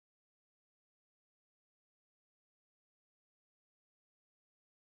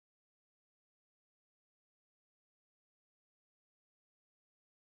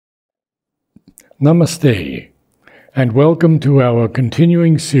Namaste, and welcome to our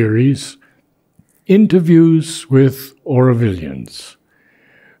continuing series, Interviews with Aurovilians.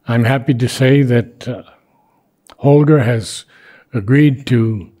 I'm happy to say that Holger has agreed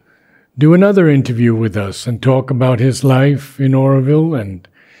to do another interview with us and talk about his life in Auroville and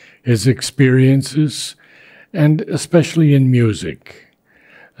his experiences, and especially in music.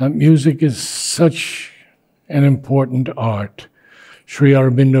 Music is such an important art. Sri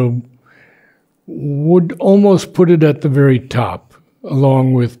Aurobindo would almost put it at the very top,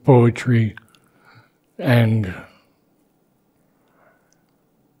 along with poetry and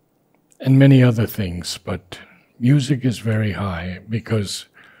many other things. But music is very high because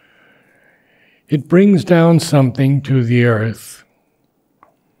it brings down something to the earth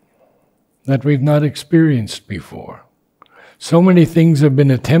that we've not experienced before. So many things have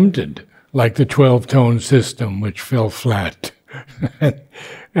been attempted, like the 12-tone system, which fell flat.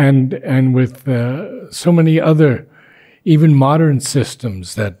 and with so many other, even modern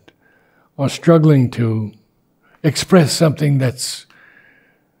systems that are struggling to express something that's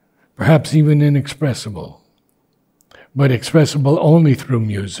perhaps even inexpressible, but expressible only through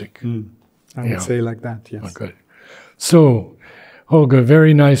music. I would say like that, yes. Oh, good. So, Holger,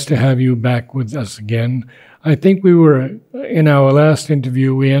 very nice to have you back with us again. I think we were, in our last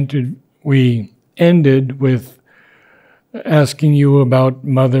interview, we ended with asking you about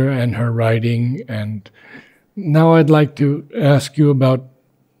Mother and her writing, and now I'd like to ask you about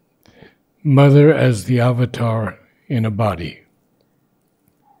Mother as the avatar in a body.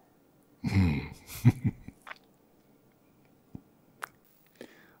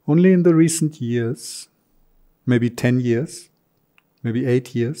 Only in the recent years, maybe 10 years, maybe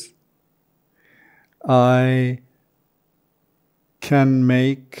 8 years, I can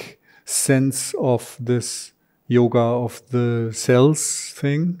make sense of this yoga of the cells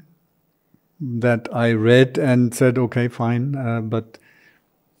thing that I read and said, okay, fine, but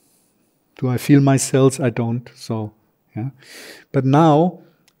do I feel my cells? I don't. So, yeah. But now,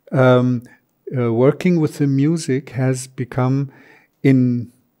 working with the music has become,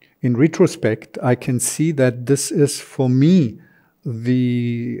 in retrospect, I can see that this is for me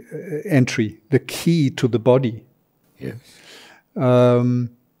the entry, the key to the body. Yes.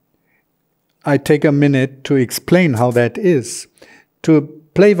 I take a minute to explain how that is. To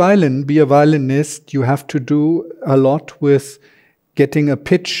play violin, be a violinist, you have to do a lot with getting a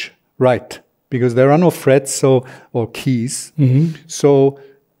pitch right, because there are no frets or keys. So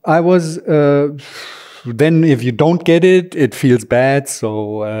I was, then if you don't get it, it feels bad,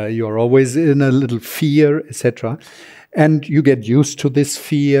 so you're always in a little fear, etc. And you get used to this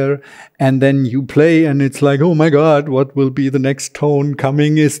fear, and then you play, and it's like, oh my God, what will be the next tone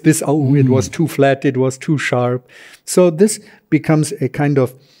coming? Is this, oh, it was too flat, it was too sharp. So this becomes a kind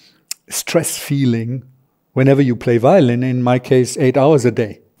of stress feeling whenever you play violin, in my case, 8 hours a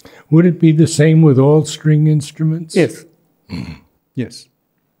day. Would it be the same with all string instruments? Yes. Yes.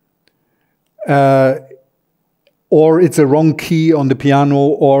 Or it's a wrong key on the piano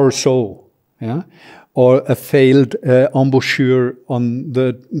or so. Yeah. Or a failed embouchure on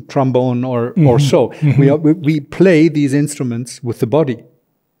the trombone or so. We play these instruments with the body.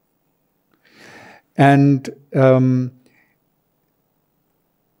 And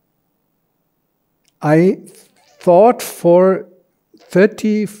I thought for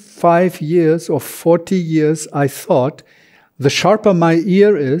 35 years or 40 years, I thought the sharper my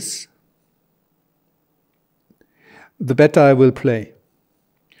ear is, the better I will play.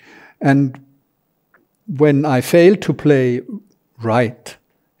 And when I fail to play right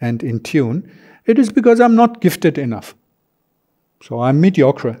and in tune, it is because I'm not gifted enough. So I'm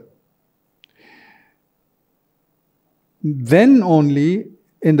mediocre. Then only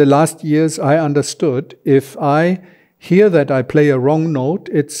in the last years I understood, if I hear that I play a wrong note,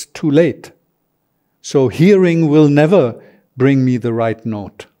 it's too late. So hearing will never bring me the right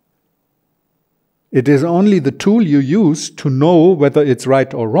note. It is only the tool you use to know whether it's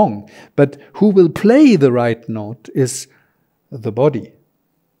right or wrong. But who will play the right note is the body.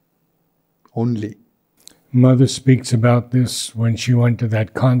 Only. Mother speaks about this when she went to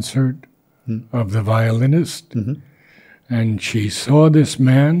that concert of the violinist. And she saw this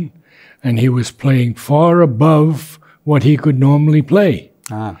man, and he was playing far above what he could normally play.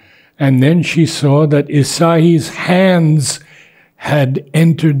 And then she saw that Isahi's hands had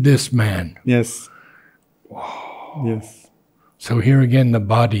entered this man. Yes. Wow. Yes. So here again, the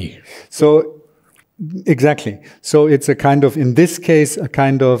body. So, exactly. So it's a kind of, in this case, a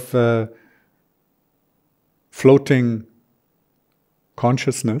kind of floating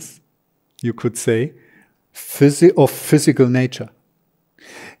consciousness, you could say, of physical nature.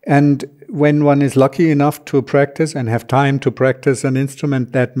 And when one is lucky enough to practice and have time to practice an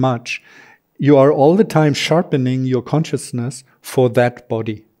instrument that much, you are all the time sharpening your consciousness for that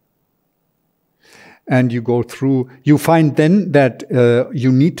body. And you go through, you find then that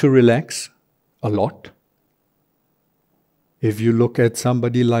you need to relax a lot. If you look at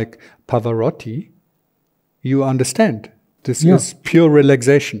somebody like Pavarotti, you understand this is pure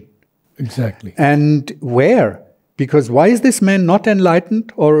relaxation. Exactly. And where? Because why is this man not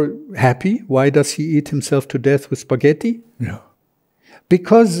enlightened or happy? Why does he eat himself to death with spaghetti? Yeah.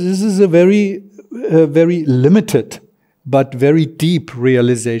 Because this is a very limited but very deep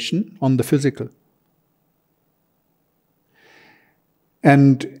realization on the physical.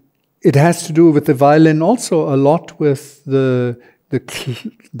 And it has to do with the violin also a lot with the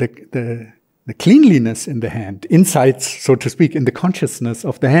cleanliness in the hand, insights, so to speak, in the consciousness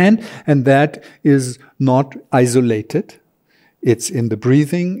of the hand, and that is not isolated. It's in the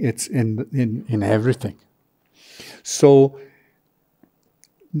breathing, it's in everything. So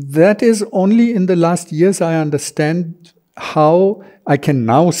that is only in the last years I understand how I can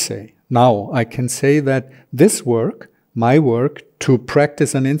now say that this work, my work, to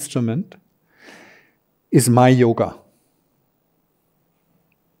practice an instrument, is my yoga.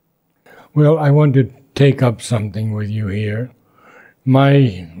 Well, I want to take up something with you here.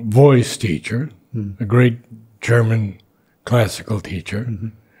 My voice teacher, a great German classical teacher,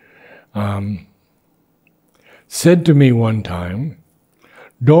 said to me one time,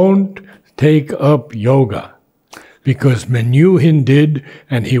 "Don't take up yoga, because Menuhin did,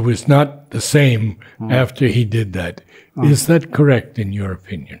 and he was not the same after he did that." Is that correct in your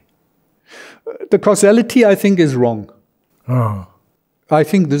opinion? The causality, I think, is wrong. Oh. I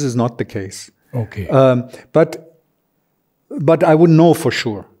think this is not the case. Okay. But I wouldn't know for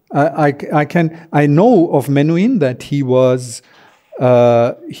sure. I know of Menuhin that he was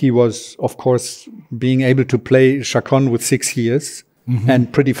of course being able to play chaconne with 6 years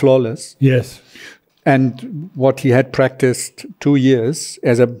and pretty flawless. Yes. And what he had practiced 2 years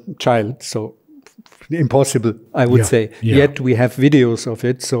as a child, so impossible, I would say. Yeah. Yet we have videos of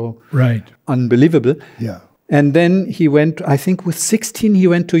it, so right. Unbelievable. Yeah. And then he went, I think with 16, he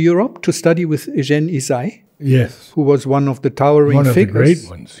went to Europe to study with Eugène Ysaÿe. Yes. Who was one of the towering figures. One of the great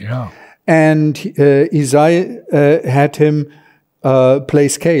ones, yeah. And Ysaÿe had him play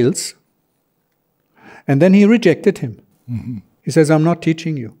scales. And then he rejected him. He says, "I'm not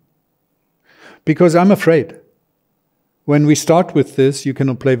teaching you. Because I'm afraid. When we start with this, you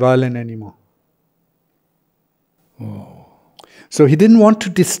cannot play violin anymore." Oh. So he didn't want to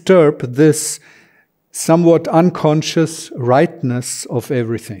disturb this somewhat unconscious rightness of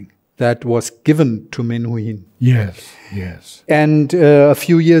everything that was given to Menuhin. Yes, yes. And a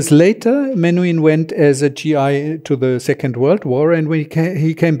few years later, Menuhin went as a GI to the Second World War, and when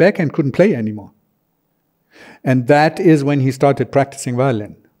he came back and couldn't play anymore. And that is when he started practicing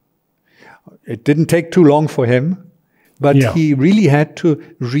violin. It didn't take too long for him, but he really had to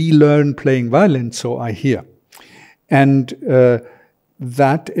relearn playing violin, so I hear. And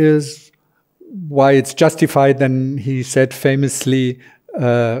that is why it's justified. Then he said famously,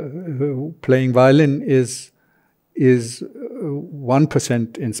 playing violin is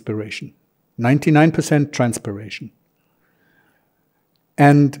 1% inspiration, 99% transpiration.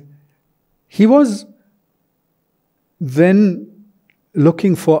 And he was then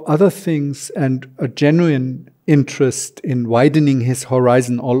looking for other things and a genuine interest in widening his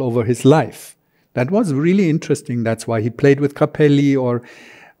horizon all over his life. That was really interesting. That's why he played with Capelli or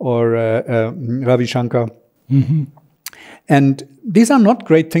Ravi Shankar. And these are not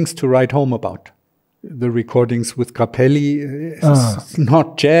great things to write home about. The recordings with Capelli is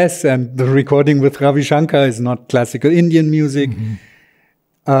not jazz, and the recording with Ravi Shankar is not classical Indian music.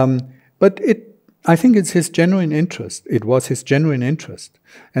 But I think it's his genuine interest. It was his genuine interest.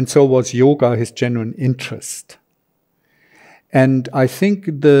 And so was yoga his genuine interest. And I think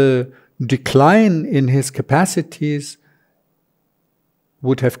the decline in his capacities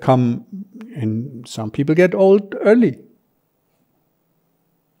would have come, and some people get old early.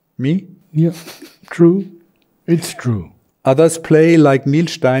 Me? Yeah, true. It's true. Others play like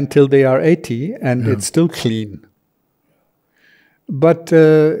Milstein till they are 80, and it's still clean. But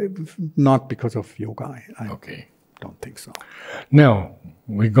not because of yoga. I don't think so. Now,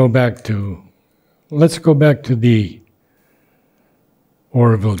 let's go back to the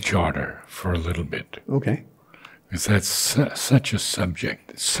Auroville Charter for a little bit. Okay. Because that's such a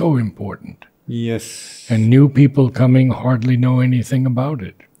subject. It's so important. Yes. And new people coming hardly know anything about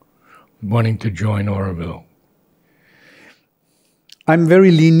it, wanting to join Auroville. I'm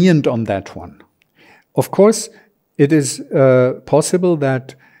very lenient on that one. Of course, it is possible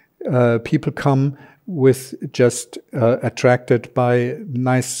that People come with just attracted by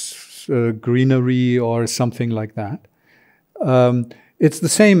nice greenery or something like that. It's the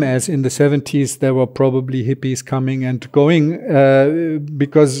same as in the 70s, there were probably hippies coming and going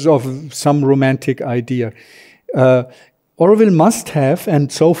because of some romantic idea. Auroville must have,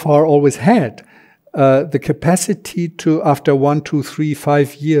 and so far always had, the capacity to, after 1, 2, 3,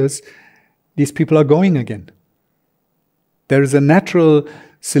 5 years, these people are going again. There is a natural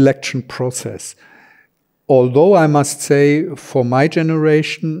selection process. Although I must say, for my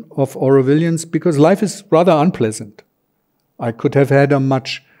generation of Aurovilians, because life is rather unpleasant, I could have had a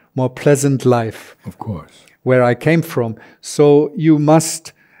much more pleasant life. Of course. Where I came from. So you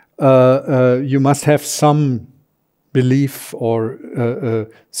must have some belief or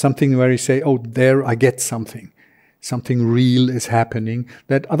something where you say, oh, there I get something. Something real is happening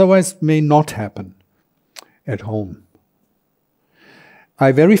that otherwise may not happen at home.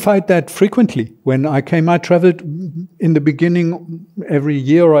 I verified that frequently. When I came, I traveled in the beginning every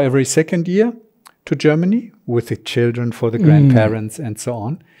year or every second year to Germany with the children, for the grandparents and so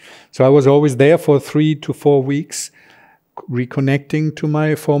on. So I was always there for 3 to 4 weeks, reconnecting to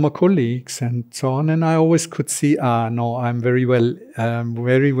my former colleagues and so on. And I always could see, no, I'm very well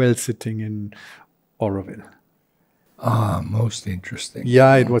sitting in Auroville. Most interesting.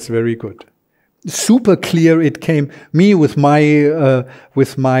 Yeah, it was very good. Super clear it came. Me with my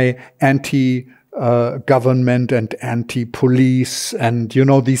anti-government and anti-police and, you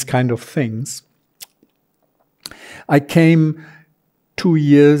know, these kind of things. I came 2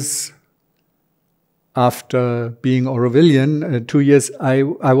 years after being Aurovilian. 2 years I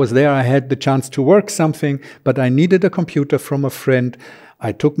was there. I had the chance to work something, but I needed a computer from a friend.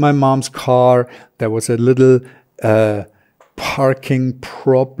 I took my mom's car. There was a little parking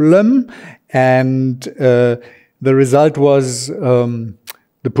problem. And the result was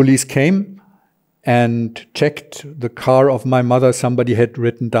the police came and checked the car of my mother. Somebody had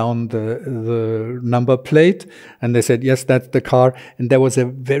written down the number plate. And they said, yes, that's the car. And there was a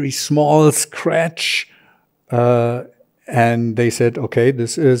very small scratch. And they said, okay,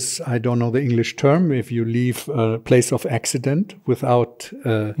 this is, I don't know the English term, if you leave a place of accident without,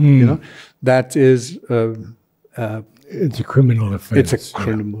 you know, that is... it's a criminal offense. It's a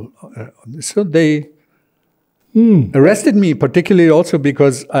criminal. So they arrested me, particularly also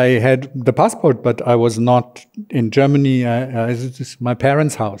because I had the passport, but I was not in Germany. It is my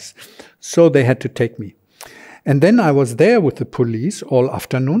parents' house. So they had to take me. And then I was there with the police all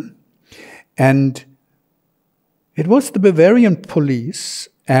afternoon. And it was the Bavarian police.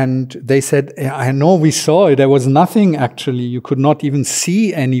 And they said, I know we saw it. There was nothing, actually. You could not even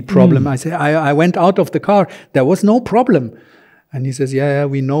see any problem. I said, I went out of the car. There was no problem. And he says, yeah,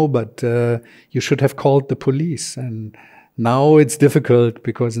 we know, but you should have called the police. And now it's difficult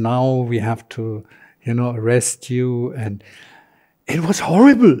because now we have to, you know, arrest you. And it was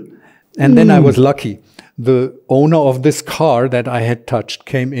horrible. And then I was lucky. The owner of this car that I had touched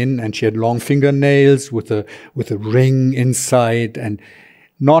came in, and she had long fingernails with a ring inside, and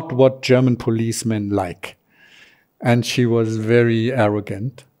not what German policemen like. And she was very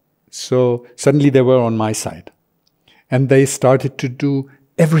arrogant. So suddenly they were on my side. And they started to do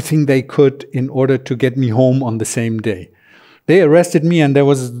everything they could in order to get me home on the same day. They arrested me, and there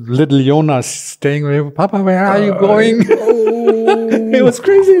was little Jonas staying there. Papa, where are you going? It was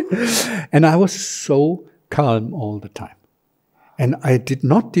crazy. And I was so calm all the time. And I did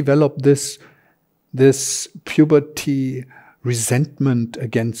not develop this puberty resentment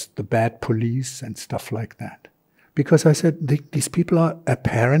against the bad police and stuff like that. Because I said, these people are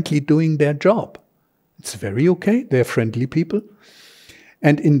apparently doing their job. It's very okay. They're friendly people.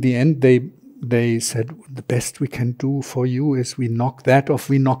 And in the end, they said, the best we can do for you is we knock that off,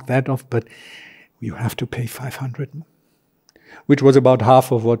 but you have to pay 500, which was about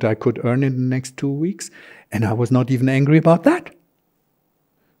half of what I could earn in the next 2 weeks. And I was not even angry about that.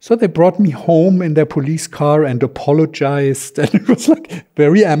 So they brought me home in their police car and apologized, and it was like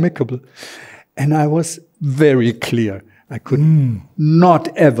very amicable. And I was very clear. I could not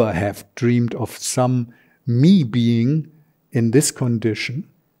ever have dreamed of me being in this condition.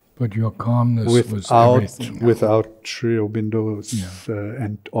 But your calmness was everything. Without Sri Aurobindo's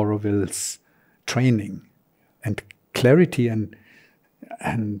and Auroville's training and clarity, and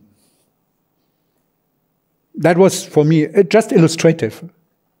that was for me just illustrative.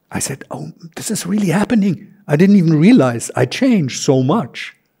 I said, oh, this is really happening. I didn't even realize I changed so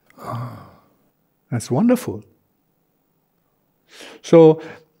much. That's wonderful. So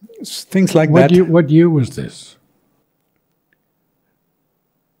things like that. What year was this?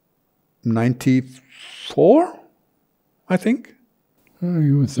 94, I think. Oh,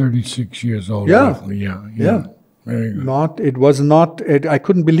 you were 36 years old, Yeah. roughly. Yeah. Yeah. Very good. It was not. I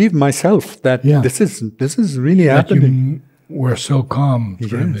couldn't believe myself that Yeah. this is really That happening. you were so calm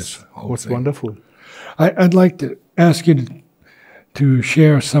through Yes, this it whole was thing. wonderful. I'd like to ask you to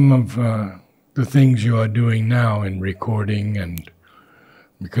share some of the things you are doing now in recording, and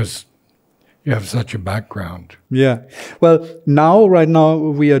because you have such a background. Yeah. Well, right now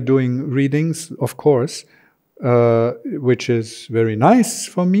we are doing readings, of course, which is very nice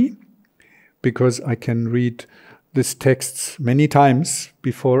for me because I can read these texts many times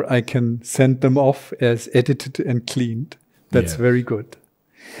before I can send them off as edited and cleaned. That's very good.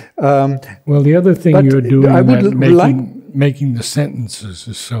 Well, the other thing but you're doing, I would making the sentences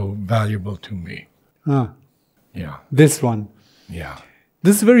is so valuable to me. Yeah. This one. Yeah.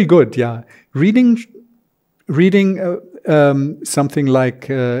 This is very good. Yeah. Reading something like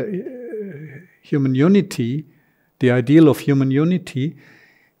human unity, the ideal of human unity,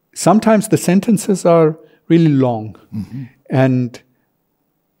 sometimes the sentences are really long and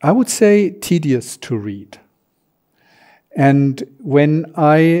I would say tedious to read. And when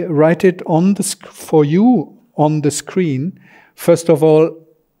I write it for you on the screen, first of all,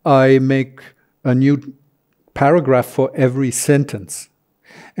 I make a new paragraph for every sentence.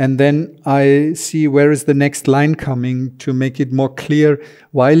 And then I see where is the next line coming to make it more clear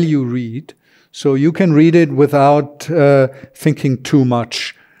while you read. So you can read it without thinking too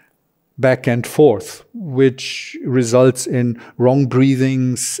much back and forth, which results in wrong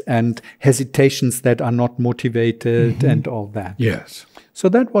breathings and hesitations that are not motivated and all that. Yes. So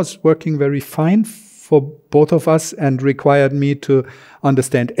that was working very fine for both of us and required me to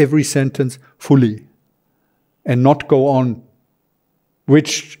understand every sentence fully and not go on,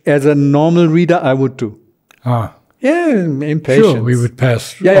 which as a normal reader I would do. Yeah, impatience. Sure, we would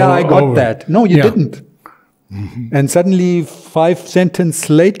pass. Yeah, I got over. that. No, you didn't. And suddenly 5 sentences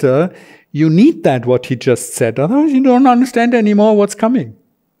later, you need what he just said. Otherwise, you don't understand anymore what's coming.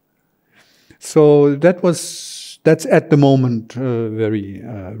 So that's at the moment very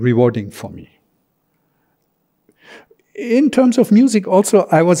rewarding for me. In terms of music, also,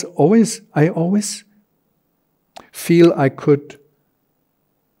 I always feel I could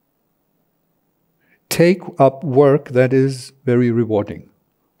take up work that is very rewarding.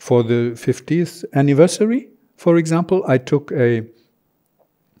 For the 50th anniversary, for example, I took a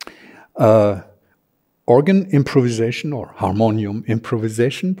organ improvisation or harmonium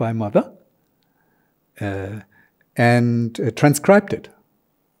improvisation by Mother and transcribed it.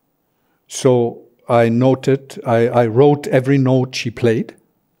 So I wrote every note she played.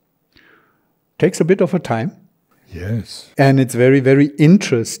 Takes a bit of a time. Yes. And it's very, very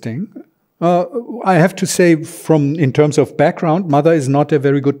interesting. I have to say, in terms of background, Mother is not a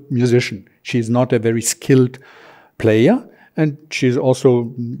very good musician. She's not a very skilled player, and she's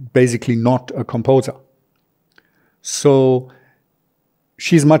also basically not a composer. So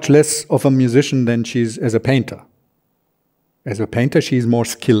she's much less of a musician than she's as a painter. As a painter, she's more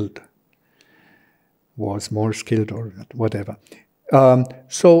skilled. Was more skilled or whatever.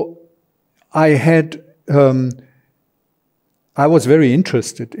 So I was very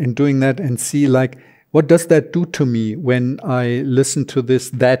interested in doing that and see, what does that do to me when I listen to this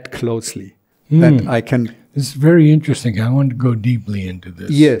that closely? That I can... It's very interesting. I want to go deeply into this.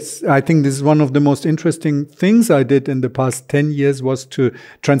 Yes, I think this is one of the most interesting things I did in the past 10 years was to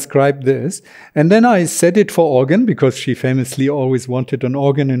transcribe this. And then I set it for organ, because she famously always wanted an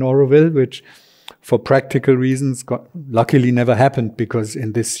organ in Auroville, which for practical reasons luckily never happened, because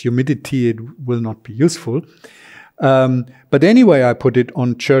in this humidity it will not be useful. But anyway, I put it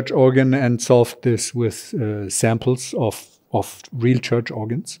on church organ and solved this with samples of real church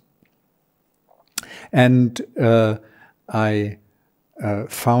organs. And I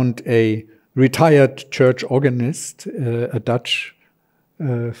found a retired church organist, a Dutch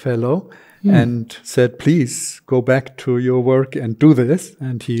fellow, and said, please go back to your work and do this.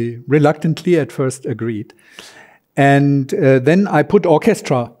 And he reluctantly at first agreed. And then I put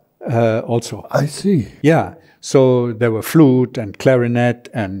orchestra also. I see. Yeah. So there were flute and clarinet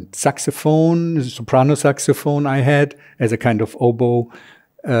and saxophone, soprano saxophone I had as a kind of oboe,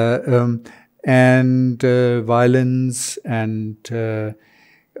 and violins and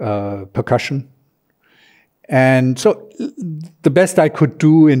percussion. And so the best I could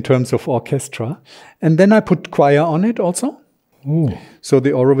do in terms of orchestra. And then I put choir on it also. Ooh. So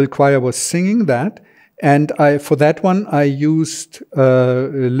the Auroville choir was singing that. And for that one, I used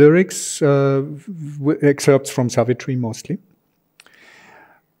lyrics, excerpts from Savitri mostly,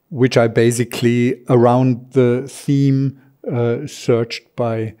 which I basically, around the theme, searched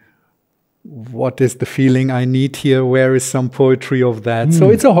by what is the feeling I need here? Where is some poetry of that? So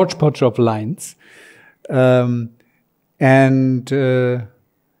it's a hodgepodge of lines. And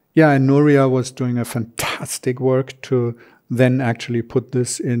Nuria was doing a fantastic work to then actually put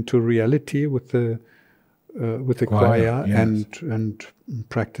this into reality with the choir, yes. and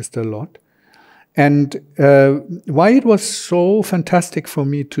practiced a lot. And why it was so fantastic for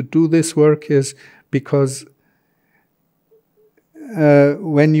me to do this work is because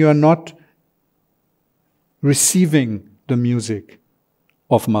when you are not receiving the music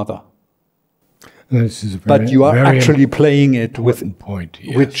of Mother, this is but you are actually playing it with point,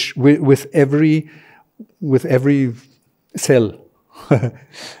 yes. with every cell,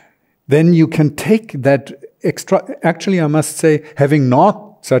 then you can take that extra. Actually, I must say, having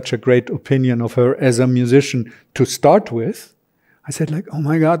not such a great opinion of her as a musician to start with, I said, like, oh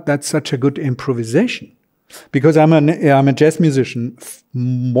my God, that's such a good improvisation. Because I'm a jazz musician,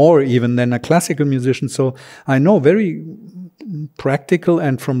 more even than a classical musician, so I know very practical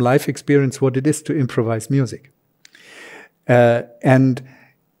and from life experience what it is to improvise music. And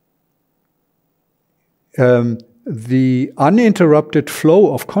the uninterrupted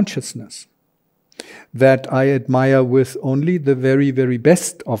flow of consciousness that I admire with only the very, very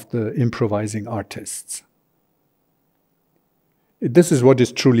best of the improvising artists. This is what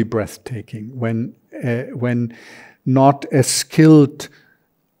is truly breathtaking, when not a skilled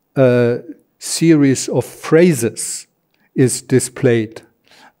series of phrases is displayed,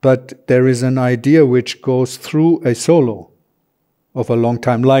 but there is an idea which goes through a solo of a long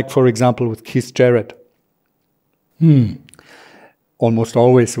time, like, for example, with Keith Jarrett. Almost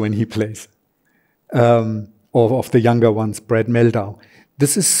always when he plays. Or of the younger ones, Brad Meldau.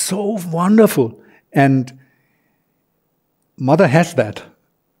 This is so wonderful. And Mother has that.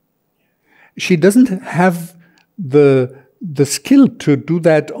 She doesn't have the skill to do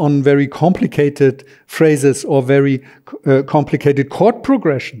that on very complicated phrases or very complicated chord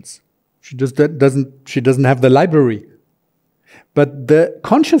progressions. She doesn't have the library. But the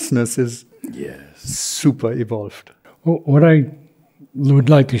consciousness is super evolved. Well, what I would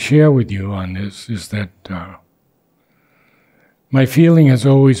like to share with you on this is that my feeling has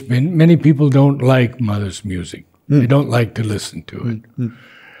always been, many people don't like Mother's music. They don't like to listen to it.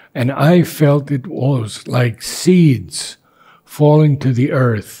 And I felt it was like seeds falling to the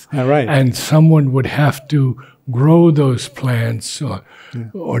earth. Right. And someone would have to grow those plants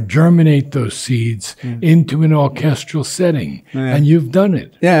or germinate those seeds into an orchestral setting. And you've done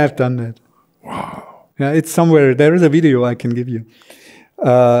it. Yeah, I've done that. Wow. Yeah, it's somewhere. There is a video I can give you.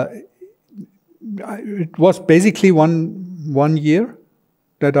 It was basically one year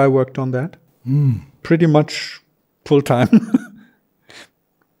that I worked on that. Pretty much full time.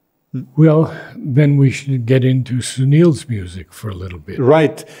 Well, then we should get into Sunil's music for a little bit.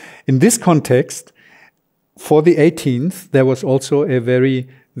 Right. In this context, for the 18th, there was also a very,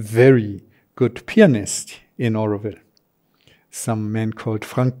 very good pianist in Auroville. Some man called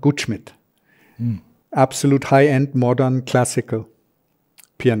Frank Gutschmidt. Absolute high-end, modern, classical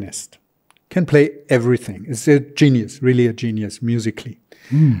pianist. Can play everything. Is a genius, really a genius musically.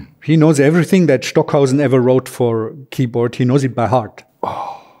 He knows everything that Stockhausen ever wrote for keyboard. He knows it by heart.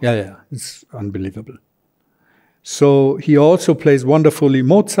 Yeah, it's unbelievable. So he also plays wonderfully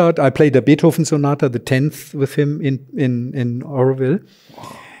Mozart. I played a Beethoven sonata, the 10th, with him in Auroville.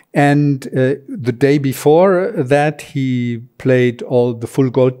 And the day before that, he played all the full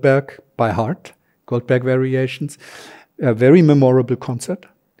Goldberg by heart, Goldberg variations. A very memorable concert.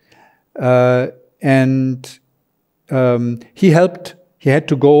 And he helped. He had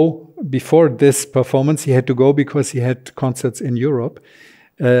to go before this performance. He had to go because he had concerts in Europe.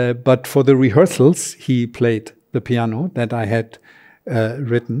 But for the rehearsals, he played the piano that I had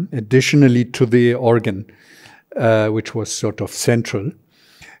written, additionally to the organ, which was sort of central.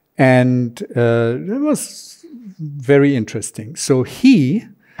 And it was very interesting. So he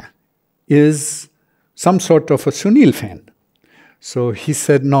is some sort of a Sunil fan. So he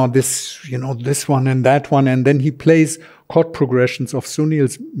said, no, this one and that one. And then he plays chord progressions of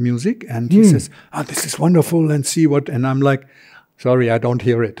Sunil's music. And he says, this is wonderful, and see what. And I'm like, sorry, I don't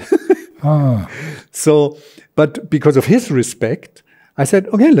hear it. So, but because of his respect, I said,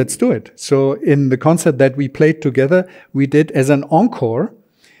 okay, let's do it. So in the concert that we played together, we did as an encore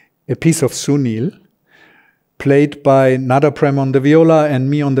a piece of Sunil, played by Nada Prem on the viola and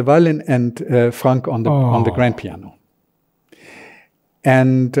me on the violin and Frank on the grand piano.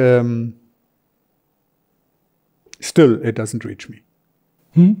 And still, it doesn't reach me.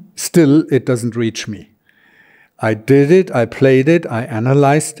 Still, it doesn't reach me. I did it, I played it, I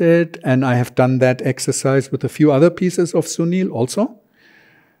analyzed it, and I have done that exercise with a few other pieces of Sunil also.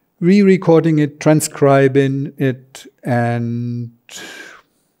 re-recording it, transcribing it, and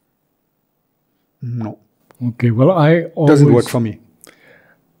no. Okay, well, doesn't work for me.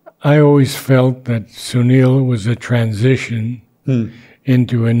 I always felt that Sunil was a transition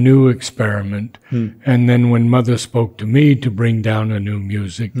into a new experiment. And then when Mother spoke to me to bring down a new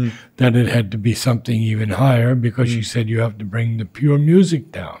music, that it had to be something even higher, because she said you have to bring the pure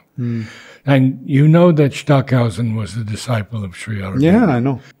music down. And you know that Stockhausen was a disciple of Sri Aurobindo. Yeah, I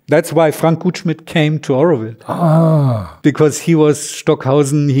know. That's why Frank Gutschmidt came to Auroville. Because he was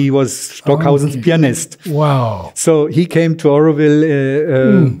Stockhausen's pianist. Wow. So he came to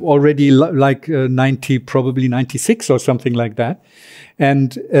Auroville already like 90, probably 96 or something like that.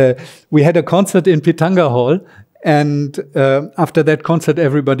 And we had a concert in Pitanga Hall. And after that concert,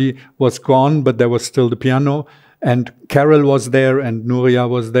 everybody was gone, but there was still the piano. And Carol was there, and Nuria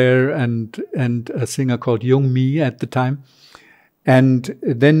was there, and a singer called Young Mi at the time. And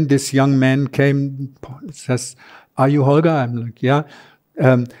then this young man came, says, "Are you Holger?" I'm like, "Yeah.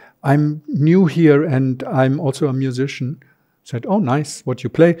 I'm new here, and I'm also a musician." Said, "Oh, nice. What you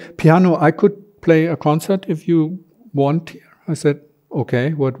play?" "Piano. I could play a concert if you want." I said,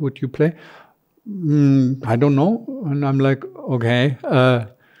 "Okay. What would you play?" "I don't know." And I'm like, "Okay.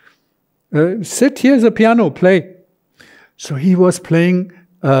 Sit, here's a piano, play." So he was playing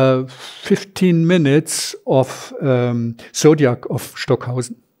 15 minutes of Zodiac of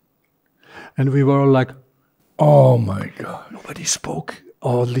Stockhausen. And we were all like, oh my God. Nobody spoke.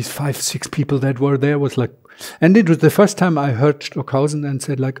 All these 5, 6 people that were there was like, and it was the first time I heard Stockhausen and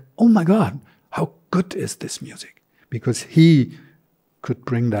said like, oh my God, how good is this music? Because he could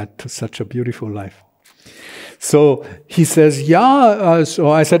bring that to such a beautiful life. So he says, yeah.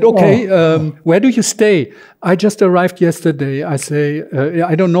 So I said, okay, where do you stay? I just arrived yesterday. I say,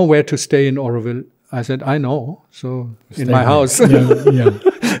 I don't know where to stay in Auroville. I said, I know. So in my house. Yeah.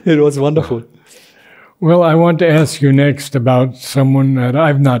 It was wonderful. Well, I want to ask you next about someone that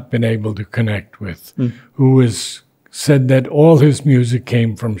I've not been able to connect with, who has said that all his music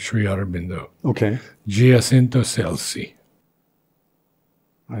came from Sri Aurobindo. Okay. Giacinto Scelsi.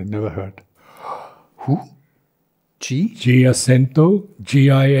 I never heard. Who? Giacinto,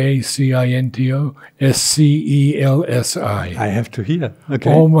 Giacinto, Scelsi. I have to hear.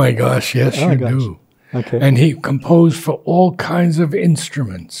 Okay. Oh my gosh, yes, you do. Okay. And he composed for all kinds of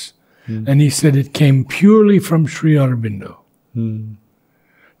instruments. And he said it came purely from Sri Aurobindo.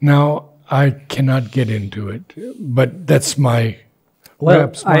 Now, I cannot get into it, but that's my,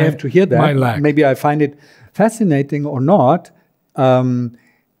 perhaps I have to hear that. My lack. Maybe I find it fascinating or not.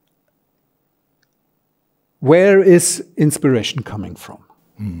 Where is inspiration coming from?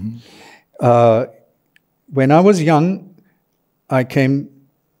 When I was young, I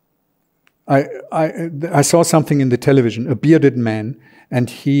saw something in the television, a bearded man, and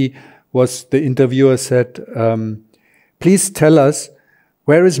the interviewer said, please tell us,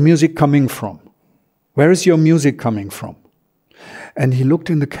 where is music coming from? Where is your music coming from? And he looked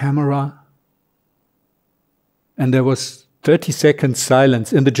in the camera, and there was 30 seconds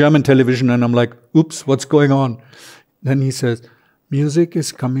silence in the German television, and I'm like, oops, what's going on? Then he says, music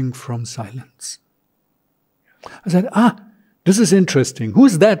is coming from silence. I said, this is interesting.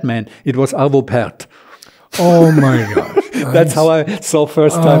 Who's that man? It was Arvo Pärt. Oh my gosh. That's how I saw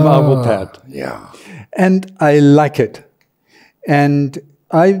first time Arvo Pärt. Yeah. And I like it. And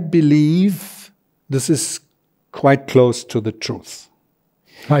I believe this is quite close to the truth.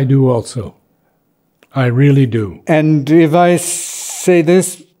 I do also. I really do. And if I say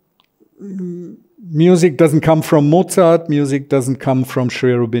this, music doesn't come from Mozart, music doesn't come from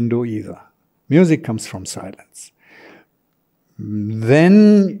Sri Aurobindo either. Music comes from silence.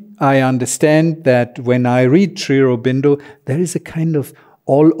 Then I understand that when I read Sri Aurobindo, there is a kind of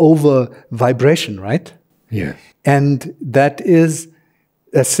all-over vibration, right? Yes. And that is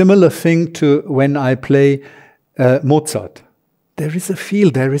a similar thing to when I play Mozart. There is a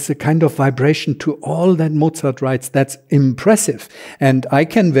feel, there is a kind of vibration to all that Mozart writes that's impressive. And I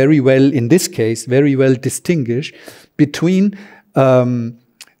can very well, in this case, very well distinguish between,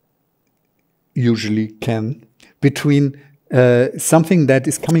 between something that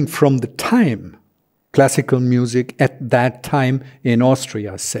is coming from the time, classical music at that time in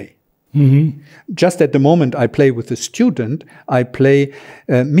Austria, say. Just at the moment I play with a student, I play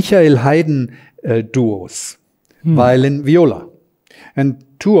Michael Haydn duos, violin, viola. And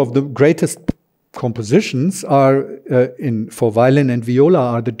 2 of the greatest compositions are for violin and viola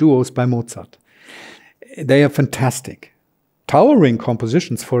are the duos by Mozart. They are fantastic. Towering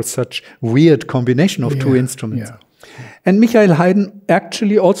compositions for such weird combination of 2 instruments. Yeah. And Michael Haydn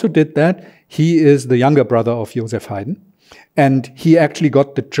actually also did that. He is the younger brother of Joseph Haydn. And he actually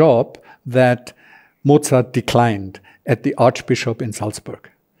got the job that Mozart declined at the Archbishop in Salzburg.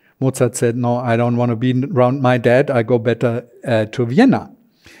 Mozart said, no, I don't want to be around my dad. I go better to Vienna.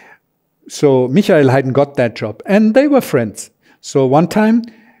 So Michael Haydn got that job, and they were friends. So one time,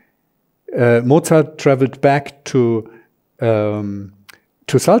 Mozart traveled back to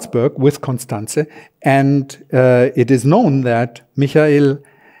Salzburg with Constanze, and it is known that Michael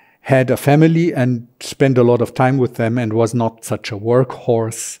had a family and spent a lot of time with them and was not such a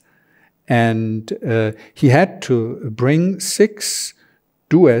workhorse. And he had to bring 6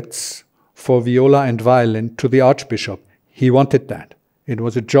 duets for viola and violin to the Archbishop. He wanted that. It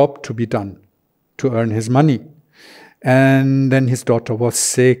was a job to be done, to earn his money. And then his daughter was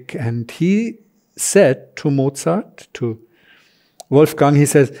sick, and he said to Mozart, to Wolfgang, he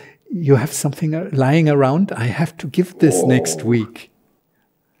says, you have something lying around? I have to give this next week.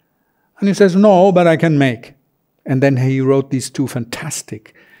 And he says, no, but I can make. And then he wrote these 2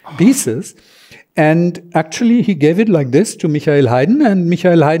 fantastic pieces. And actually, he gave it like this to Michael Haydn, and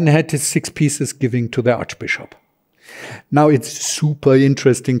Michael Haydn had his 6 pieces giving to the Archbishop. Now, it's super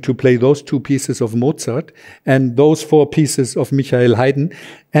interesting to play those 2 pieces of Mozart and those 4 pieces of Michael Haydn.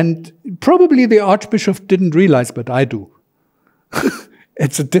 And probably the Archbishop didn't realize, but I do.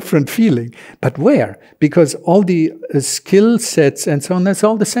 It's a different feeling. But where? Because all the skill sets and so on, that's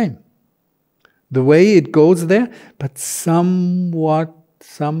all the same. The way it goes there, but somewhat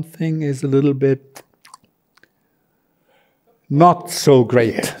something is a little bit not so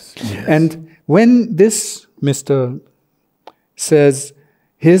great. Yes, yes. And when this Mr. says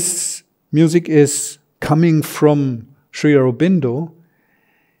his music is coming from Sri Aurobindo,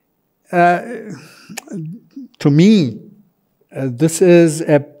 to me, this is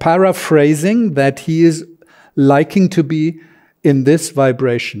a paraphrasing that he is liking to be in this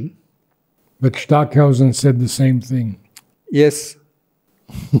vibration. But Stockhausen said the same thing. Yes,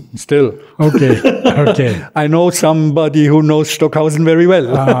 still. Okay, okay. I know somebody who knows Stockhausen very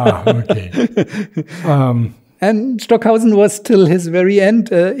well. Ah, okay. And Stockhausen was till his very end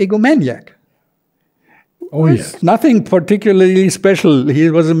egomaniac. Oh, yes. Nothing particularly special. He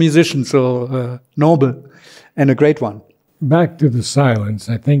was a musician, so noble, and a great one. Back to the silence,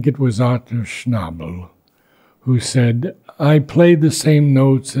 I think it was Arthur Schnabel who said, I play the same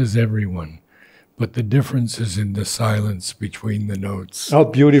notes as everyone, but the difference is in the silence between the notes. Oh,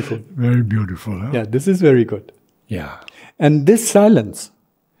 beautiful. Very beautiful, huh? Yeah, this is very good. Yeah. And this silence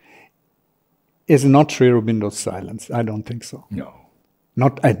is not Sri Aurobindo's silence. I don't think so. No.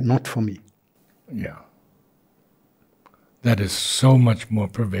 Not for me. Yeah. That is so much more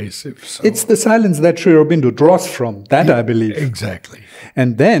pervasive. So. It's the silence that Sri Aurobindo draws from, that I believe. Exactly.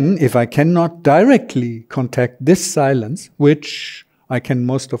 And then, if I cannot directly contact this silence, which I can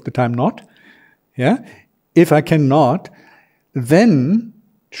most of the time not, yeah, if I cannot, then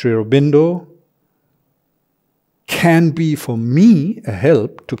Sri Aurobindo can be for me a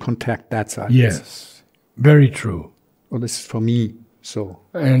help to contact that silence. Yes, very true. Well, this is for me, so.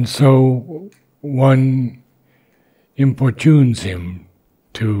 And so one importunes him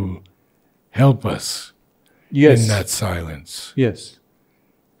to help us in that silence. Yes.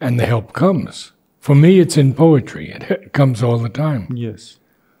 And the help comes. For me, it's in poetry. It comes all the time. Yes.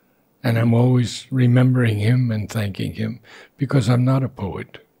 And I'm always remembering him and thanking him because I'm not a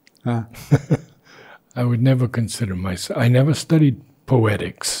poet. Ah. I would never consider myself. I never studied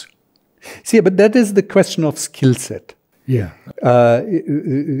poetics. See, but that is the question of skill set. Yeah.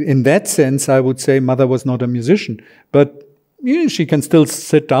 In that sense, I would say Mother was not a musician, but she can still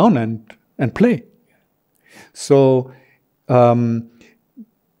sit down and play. So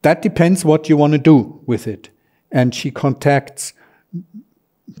that depends what you want to do with it. And she contacts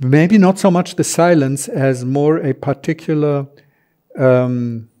maybe not so much the silence as more a particular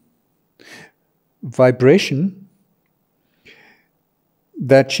vibration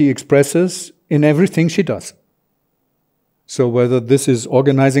that she expresses in everything she does. So whether this is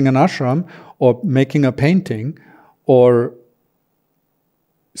organizing an ashram or making a painting or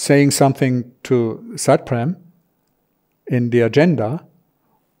saying something to Satprem in the agenda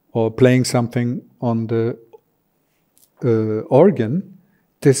or playing something on the organ,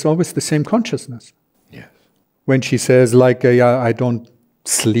 there's always the same consciousness. Yes. When she says, like, I don't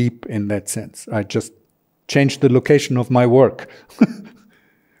sleep in that sense. I just change the location of my work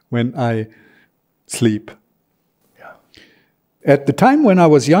when I sleep. At the time when I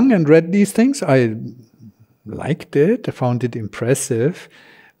was young and read these things, I liked it, I found it impressive,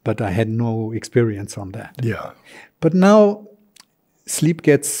 but I had no experience on that. Yeah. But now sleep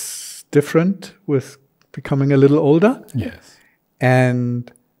gets different with becoming a little older. Yes.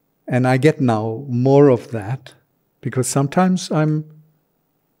 And I get now more of that because sometimes I'm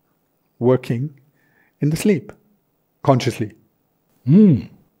working in the sleep, consciously.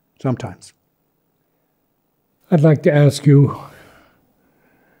 Sometimes. I'd like to ask you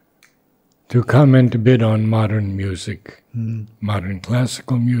to comment a bit on modern music, modern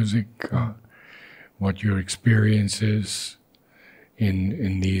classical music, what your experience is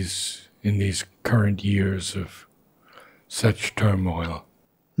in these current years of such turmoil.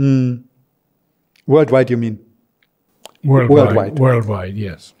 Worldwide, you mean? Worldwide,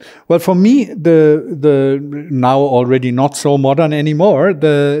 yes. Well, for me, the now already not so modern anymore,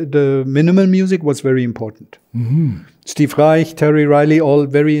 the minimal music was very important. Steve Reich, Terry Riley, all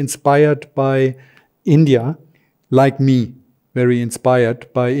very inspired by India, like me, very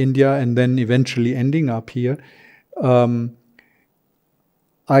inspired by India, and then eventually ending up here.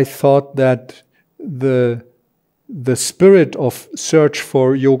 I thought that the spirit of search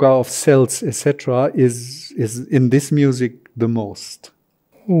for yoga of cells, etc., is in this music the most.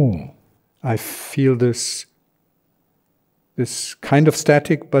 I feel this kind of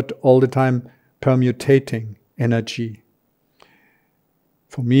static, but all the time permutating energy.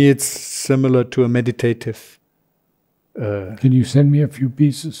 For me, it's similar to a meditative. Can you send me a few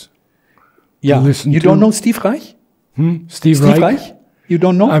pieces? Yeah, you don't know Steve Reich? Steve Reich? You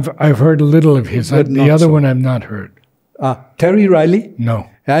don't know? I've heard a little of his. The other one I've not heard. Terry Riley? No.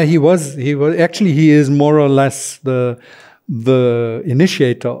 He was actually, he is more or less the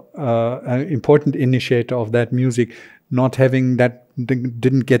initiator, important initiator of that music. Not having that,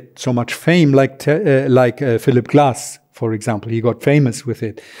 didn't get so much fame like Philip Glass, for example. He got famous with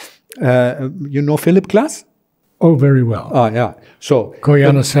it. You know Philip Glass? Oh, very well. Yeah. So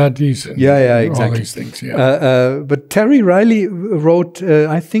Koyana Satis and exactly. all these things. Yeah. But Terry Riley wrote,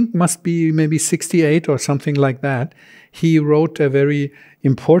 I think must be maybe 68 or something like that. He wrote a very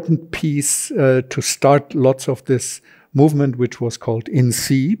important piece to start lots of this movement, which was called In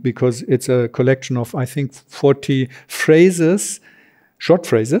C, because it's a collection of, I think, 40 phrases, short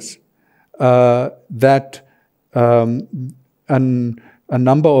phrases, that a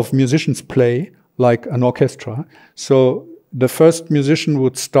number of musicians play like an orchestra. So the first musician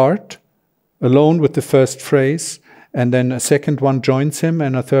would start alone with the first phrase, and then a second one joins him,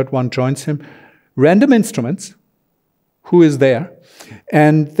 and a third one joins him. Random instruments, who is there?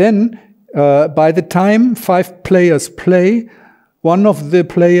 And then by the time 5 players play, one of the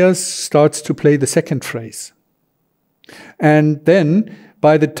players starts to play the second phrase. And then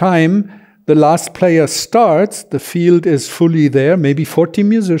by the time the last player starts, the field is fully there, maybe 40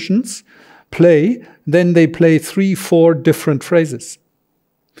 musicians play, then they play 3-4 different phrases.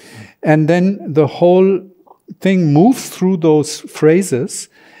 And then the whole thing moves through those phrases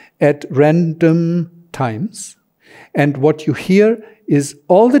at random times. And what you hear is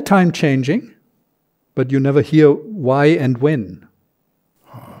all the time changing, but you never hear why and when.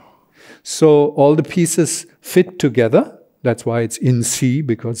 So all the pieces fit together. That's why it's in C,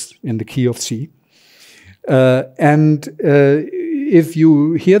 because in the key of C. If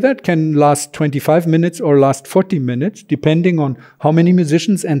you hear that, can last 25 minutes or last 40 minutes, depending on how many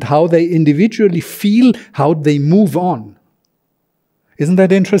musicians and how they individually feel, how they move on. Isn't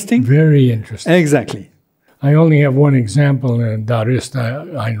that interesting? Very interesting. Exactly. I only have one example, and that is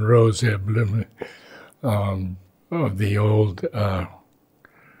ein Rose Blume, of the old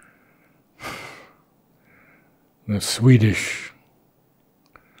the Swedish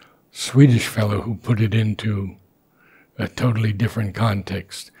fellow who put it into a totally different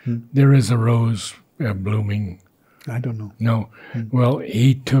context. There is a rose blooming. I don't know. No. Well,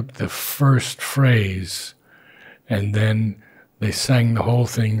 he took the first phrase, and then they sang the whole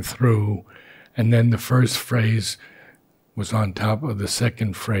thing through, and then the first phrase was on top of the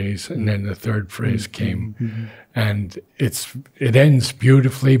second phrase, and then the third phrase came. And it ends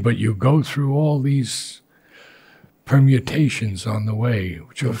beautifully, but you go through all these permutations on the way,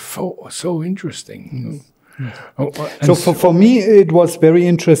 which are so interesting. So for me, it was very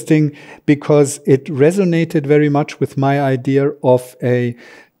interesting because it resonated very much with my idea of a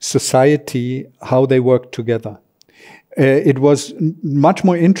society, how they work together. It was much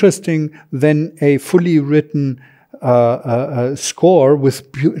more interesting than a fully written score with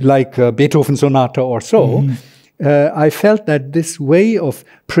like Beethoven sonata or so. I felt that this way of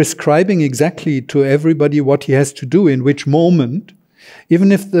prescribing exactly to everybody what he has to do in which moment,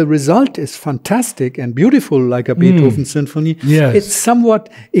 even if the result is fantastic and beautiful like a Beethoven symphony, it's somewhat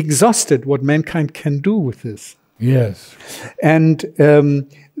exhausted what mankind can do with this. Yes. And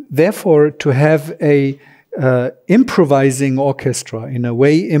therefore to have a improvising orchestra, in a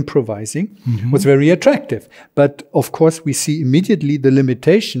way improvising, was very attractive. But of course, we see immediately the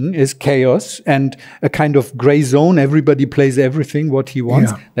limitation is chaos and a kind of gray zone. Everybody plays everything what he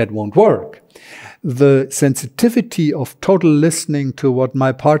wants. That won't work. The sensitivity of total listening to what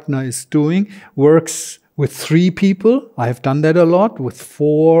my partner is doing works with 3 people. I have done that a lot. With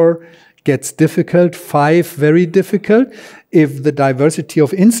 4 gets difficult, 5 very difficult. If the diversity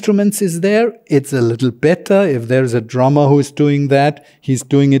of instruments is there, it's a little better. If there's a drummer who's doing that, he's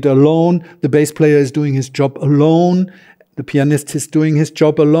doing it alone. The bass player is doing his job alone. The pianist is doing his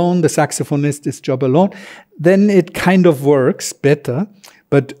job alone. The saxophonist is job alone. Then it kind of works better.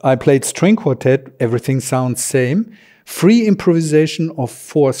 But I played string quartet, everything sounds same. Free improvisation of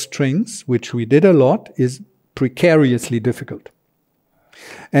 4 strings, which we did a lot, is precariously difficult.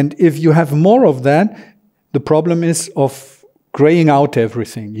 And if you have more of that, the problem is of graying out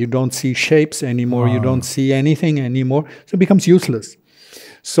everything. You don't see shapes anymore, you don't see anything anymore, so it becomes useless.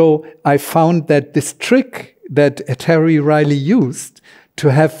 So I found that this trick that Terry Riley used to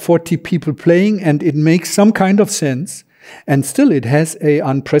have 40 people playing, and it makes some kind of sense, and still it has an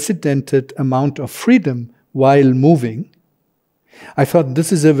unprecedented amount of freedom while moving. I thought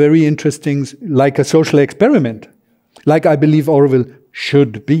this is a very interesting, like a social experiment, like I believe Auroville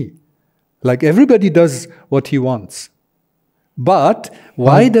should be. Like everybody does what he wants. But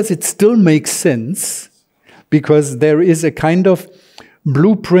why does it still make sense? Because there is a kind of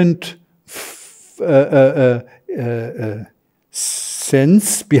blueprint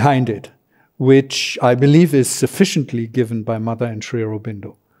sense behind it, which I believe is sufficiently given by Mother and Sri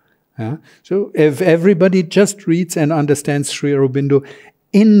Aurobindo. So if everybody just reads and understands Sri Aurobindo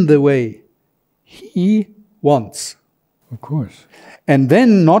in the way he wants, of course, and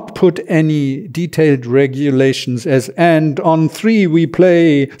then not put any detailed regulations as, and on 3 we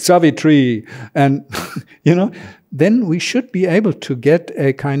play Savitri, and then we should be able to get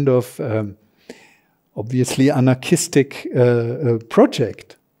a kind of obviously anarchistic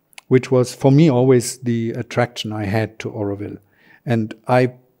project, which was for me always the attraction I had to Auroville. And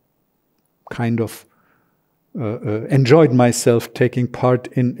I kind of enjoyed myself taking part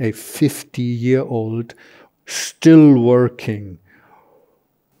in a 50-year-old, still working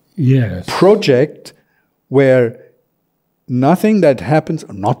project where nothing that happens,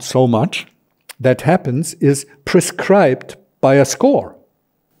 not so much, that happens is prescribed by a score.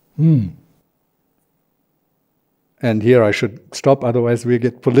 And here I should stop, otherwise we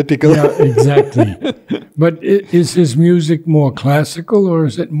get political. Yeah, exactly. But is his music more classical or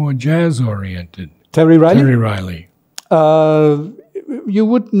is it more jazz-oriented? Terry Riley? Terry Riley. You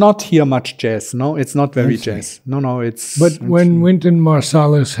would not hear much jazz. No, it's not very jazz. No, it's... But when Wynton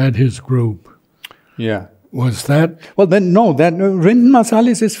Marsalis had his group, was that... Well, then, no, Wynton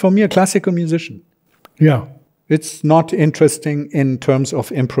Marsalis is for me a classical musician. Yeah. It's not interesting in terms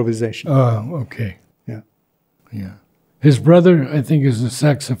of improvisation. Okay. Yeah. His brother, I think, is a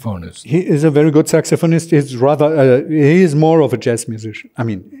saxophonist. He is a very good saxophonist. He is more of a jazz musician. I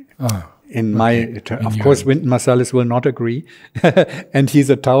mean, of course, Wynton Marsalis will not agree. And he's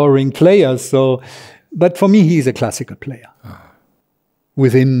a towering player. So, but for me, he's a classical player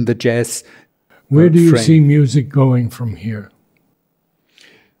within the jazz Where do you see music going from here?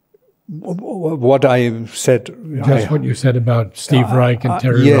 What I said. Just what you said about Steve Reich and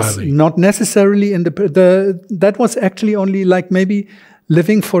Terry Riley. Yes, not necessarily in that was actually only like maybe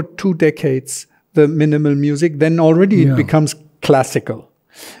living for 2 decades, the minimal music, then already it becomes classical.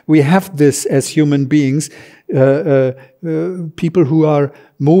 We have this as human beings, people who are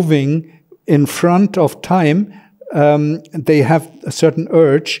moving in front of time, they have a certain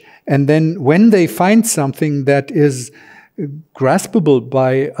urge, and then when they find something that is graspable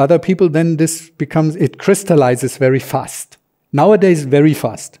by other people, then it crystallizes very fast. Nowadays, very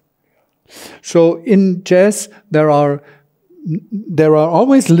fast. So in jazz, there are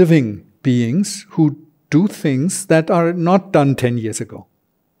always living beings who do things that are not done 10 years ago.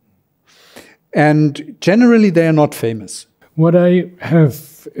 And generally, they are not famous. What I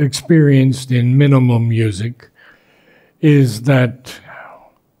have experienced in minimal music is that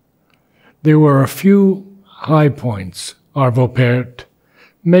there were a few high points. Arvo Pärt,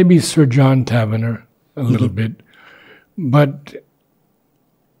 maybe Sir John Tavener a little bit, but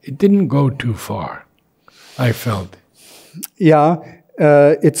it didn't go too far, I felt. Yeah,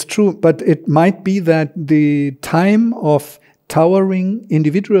 it's true, but it might be that the time of towering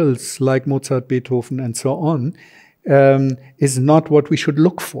individuals like Mozart, Beethoven, and so on is not what we should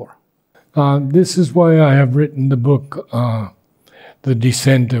look for. This is why I have written the book, The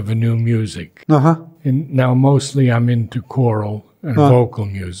Descent of a New Music. And now mostly I'm into choral and vocal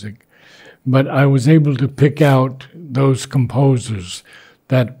music. but I was able to pick out those composers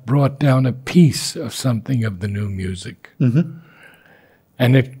that brought down a piece of something of the new music.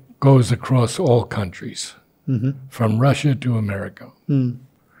 And it goes across all countries, from Russia to America.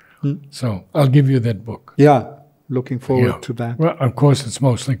 So I'll give you that book. Yeah, looking forward to that. Well, of course, it's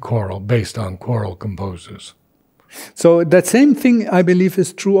mostly choral, based on choral composers. So that same thing, I believe,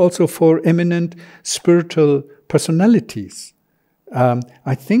 is true also for eminent spiritual personalities.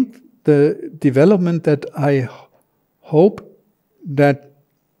 I think the development that I hope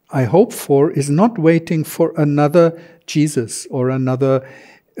for is not waiting for another Jesus or another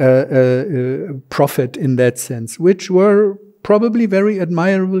prophet in that sense, which were probably very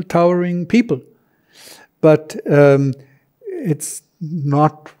admirable, towering people. But it's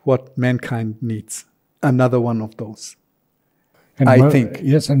not what mankind needs. Another one of those, And I think.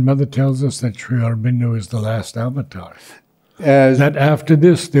 Yes, and Mother tells us that Sri Aurobindo is the last avatar. That after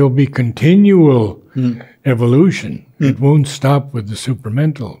this, there'll be continual evolution. It won't stop with the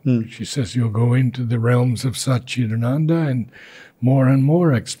supramental. She says you'll go into the realms of Satchidananda and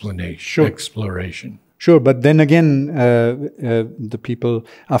more exploration. Sure, but then again, the people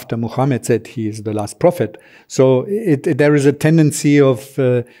after Muhammad said he is the last prophet. So there is a tendency of,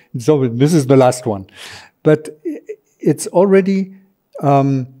 so this is the last one. But it's already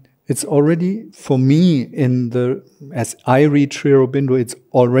for me, as I read Sri Aurobindo, it's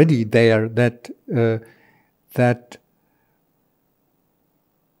already there that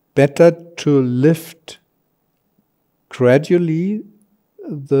better to lift gradually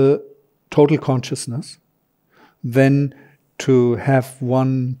the total consciousness than to have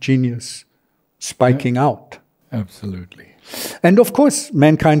one genius spiking out. Absolutely. And of course,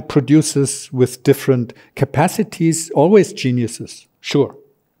 mankind produces with different capacities always geniuses, sure.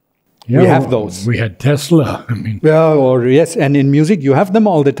 Yeah, we have those. We had Tesla. I mean, yes, and in music you have them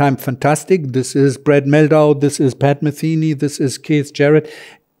all the time. Fantastic. This is Brad Mehldau, this is Pat Metheny, this is Keith Jarrett.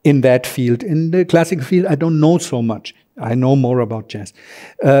 In that field, in the classical field, I don't know so much. I know more about jazz.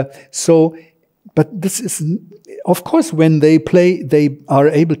 But this is, of course, when they play, they are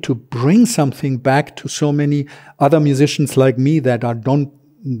able to bring something back to so many other musicians like me that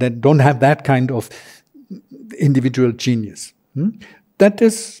don't have that kind of individual genius. That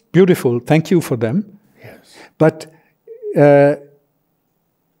is beautiful. Thank you for them. yes. But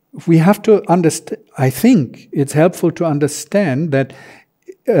we have to understand, I think it's helpful to understand that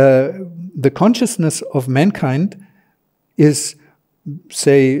the consciousness of mankind is,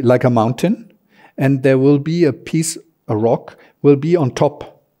 say, like a mountain, and there will be a rock will be on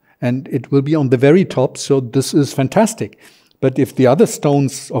top, and it will be on the very top, so this is fantastic. But if the other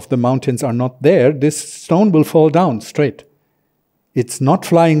stones of the mountains are not there, this stone will fall down straight. It's not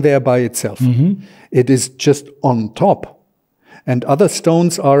flying there by itself. It is just on top. And other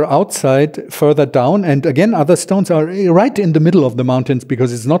stones are outside, further down, and again other stones are right in the middle of the mountains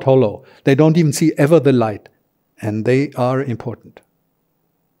because it's not hollow. They don't even see ever the light. And they are important.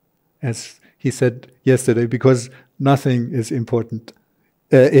 As he said yesterday, because nothing is important,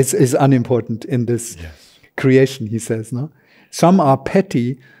 is unimportant in this creation, he says. No, some are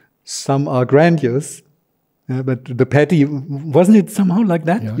petty, some are grandiose, but the petty, wasn't it somehow like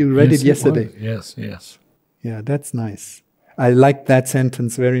that? Yeah. You read it yesterday. Yes, yes. Yeah, that's nice. I like that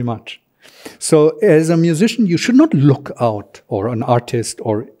sentence very much. So as a musician, you should not look out, or an artist,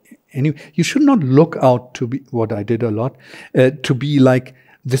 or you should not look out to be, what I did a lot, to be like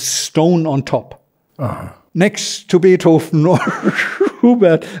the stone on top. Next to Beethoven or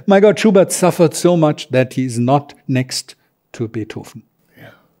Schubert. My God, Schubert suffered so much that he's not next to Beethoven.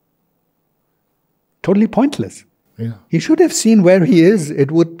 Yeah. Totally pointless. Yeah. He should have seen where he is.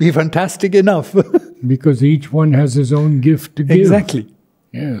 It would be fantastic enough. Because each one has his own gift to give. Exactly.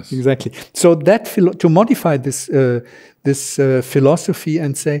 Yes. Exactly. So that to modify this philosophy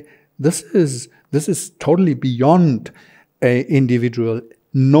and say this is totally beyond an individual,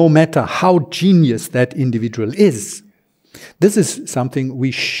 no matter how genius that individual is. This is something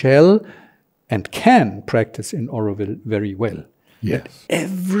we shall and can practice in Auroville very well. Yes. That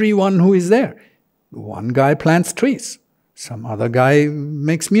everyone who is there. One guy plants trees. Some other guy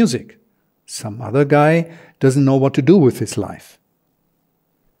makes music. Some other guy doesn't know what to do with his life.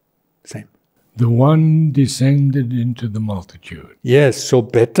 Same. The one descended into the multitude. Yes, so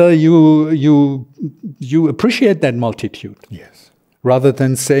better you appreciate that multitude. Yes. Rather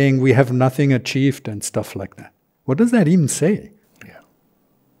than saying we have nothing achieved and stuff like that. What does that even say? Yeah.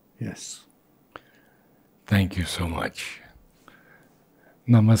 Yes. Thank you so much.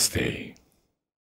 Namaste.